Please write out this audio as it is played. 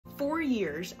For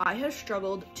years, I have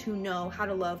struggled to know how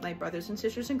to love my brothers and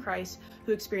sisters in Christ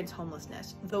who experience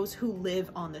homelessness, those who live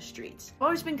on the streets. I've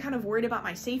always been kind of worried about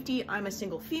my safety. I'm a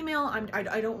single female.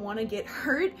 I don't want to get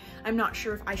hurt. I'm not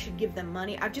sure if I should give them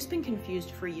money. I've just been confused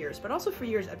for years, but also for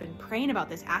years I've been praying about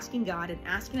this, asking God and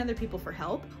asking other people for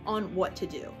help on what to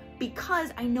do.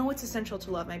 Because I know it's essential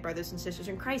to love my brothers and sisters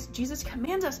in Christ. Jesus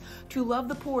commands us to love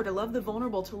the poor, to love the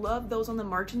vulnerable, to love those on the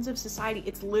margins of society.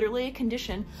 It's literally a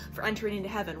condition for entering into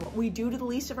heaven. What we do to the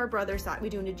least of our brothers, that we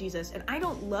do unto Jesus. And I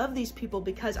don't love these people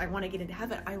because I want to get into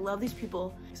heaven. I love these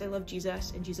people because I love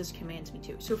Jesus and Jesus commands me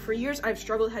to. So for years I've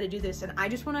struggled how to do this, and I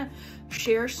just want to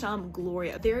share some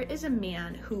glory. There is a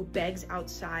man who begs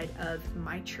outside of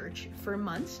my church for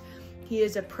months. He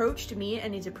has approached me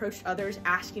and he's approached others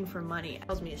asking for money. He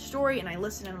tells me a story and I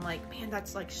listen and I'm like, man,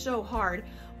 that's like so hard.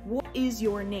 What is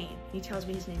your name? He tells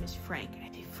me his name is Frank. And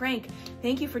I say, Frank,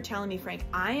 thank you for telling me, Frank.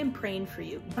 I am praying for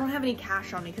you. I don't have any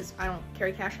cash on me because I don't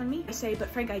carry cash on me. I say, but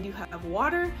Frank, I do have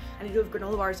water and I do have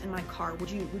granola bars in my car. Would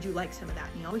you like some of that?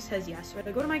 And he always says yes. So I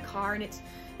go to my car and it's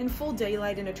in full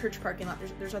daylight in a church parking lot.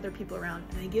 There's other people around,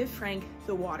 and I give Frank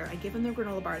the water. I give him the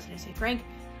granola bars and I say, Frank,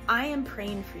 I am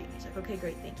praying for you. He's like, okay,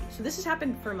 great, thank you. So this has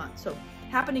happened for months. So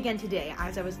happened again today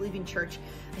as I was leaving church.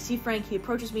 I see Frank, he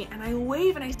approaches me and I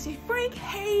wave and I say, Frank,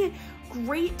 hey,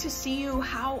 great to see you.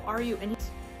 How are you? And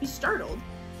he's startled.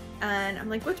 And I'm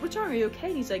like, what's wrong? Are you okay?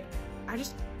 And he's like, I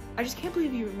just can't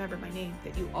believe you remember my name,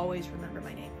 that you always remember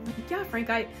my name. I'm like, yeah, Frank,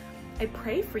 I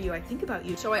pray for you. I think about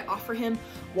you. So I offer him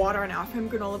water and I offer him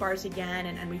granola bars again,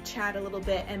 and we chat a little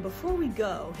bit. And before we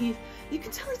go, you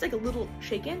can tell he's like a little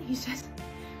shaken. He says,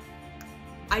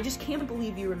 I just can't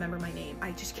believe you remember my name.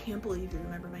 I just can't believe you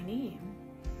remember my name.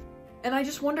 And I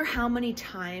just wonder how many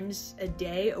times a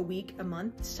day, a week, a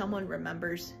month, someone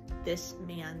remembers this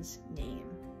man's name.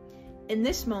 In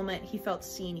this moment, he felt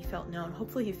seen, he felt known,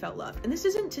 hopefully he felt loved. And this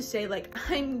isn't to say like,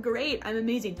 I'm great, I'm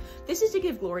amazing. This is to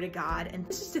give glory to God, and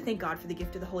this is to thank God for the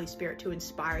gift of the Holy Spirit to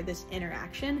inspire this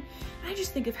interaction. And I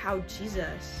just think of how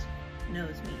Jesus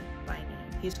knows me by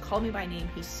name. He's called me by name,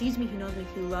 he sees me, he knows me,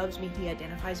 he loves me, he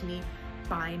identifies me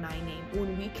by my name.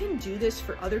 When we can do this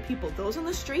for other people, those on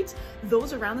the streets,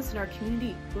 those around us in our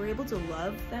community, we're able to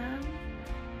love them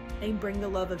and bring the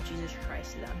love of Jesus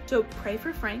Christ to them. So pray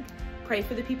for Frank, pray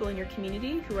for the people in your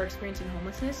community who are experiencing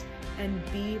homelessness, and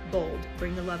be bold.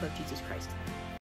 Bring the love of Jesus Christ to them.